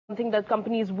something that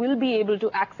companies will be able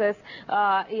to access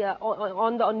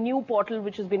on the new portal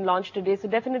which has been launched today. So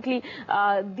definitely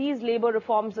these labour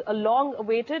reforms are long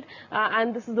awaited,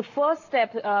 and this is the first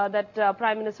step that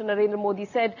Prime Minister Narendra Modi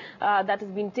said that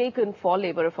has been taken for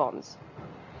labour reforms.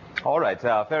 All right,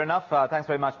 fair enough. Thanks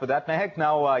very much for that, Mehek.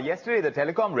 Now, yesterday the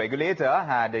telecom regulator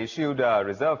had issued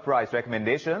reserve price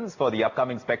recommendations for the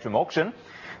upcoming spectrum auction.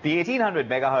 The 1800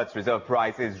 megahertz reserve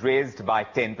price is raised by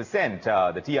 10%.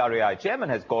 The TRAI chairman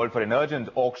has called for an urgent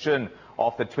auction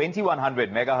of the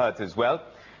 2100 megahertz as well.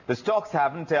 The stocks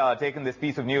haven't taken this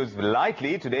piece of news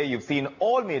lightly. Today you've seen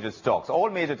all major stocks, all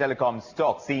major telecom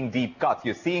stocks seeing deep cuts.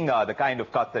 You're seeing the kind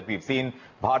of cuts that we've seen.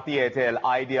 Bharti Airtel,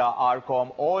 Idea,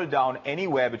 Arcom, all down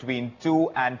anywhere between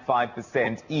 2 and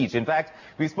 5% each. In fact,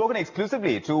 we've spoken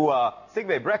exclusively to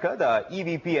Sigve Brekke, the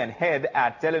EVP and head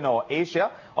at Telenor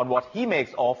Asia, on what he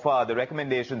makes of the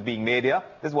recommendations being made here.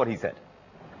 This is what he said.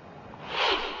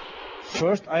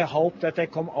 First, I hope that they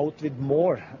come out with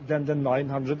more than the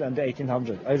 900 and the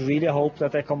 1800. I really hope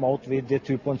that they come out with the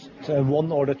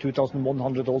 2.1 or the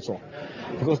 2100 also,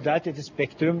 because that is the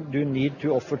spectrum you need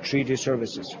to offer 3G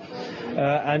services.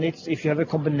 And if you have a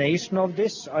combination of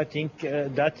this, I think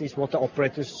that is what the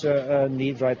operators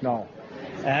need right now.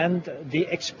 And the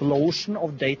explosion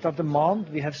of data demand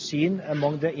we have seen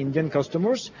among the Indian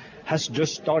customers has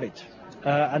just started,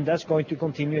 and that's going to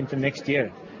continue into next year.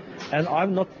 And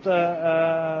I'm not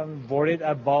worried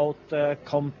about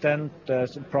content,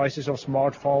 prices of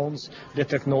smartphones, the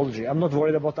technology. I'm not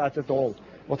worried about that at all.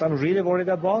 What I'm really worried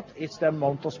about is the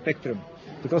amount of spectrum,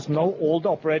 because now all the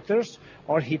operators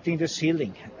are hitting the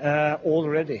ceiling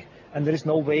already, and there is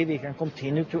no way we can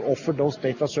continue to offer those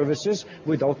data services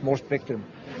without more spectrum.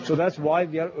 So that's why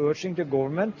we are urging the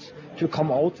government to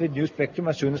come out with new spectrum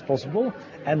as soon as possible,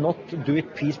 and not do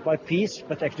it piece by piece,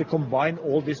 but actually combine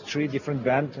all these 3 different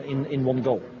bands in one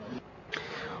go.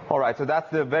 All right, so that's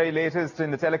the very latest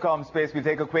in the telecom space. We'll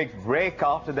take a quick break.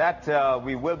 After that,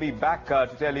 we will be back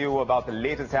to tell you about the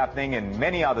latest happening in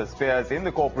many other spheres, in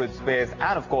the corporate space,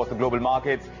 and of course the global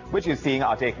markets, which you're seeing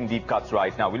are taking deep cuts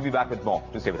right now. We'll be back with more.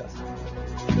 Do stay with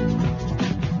us.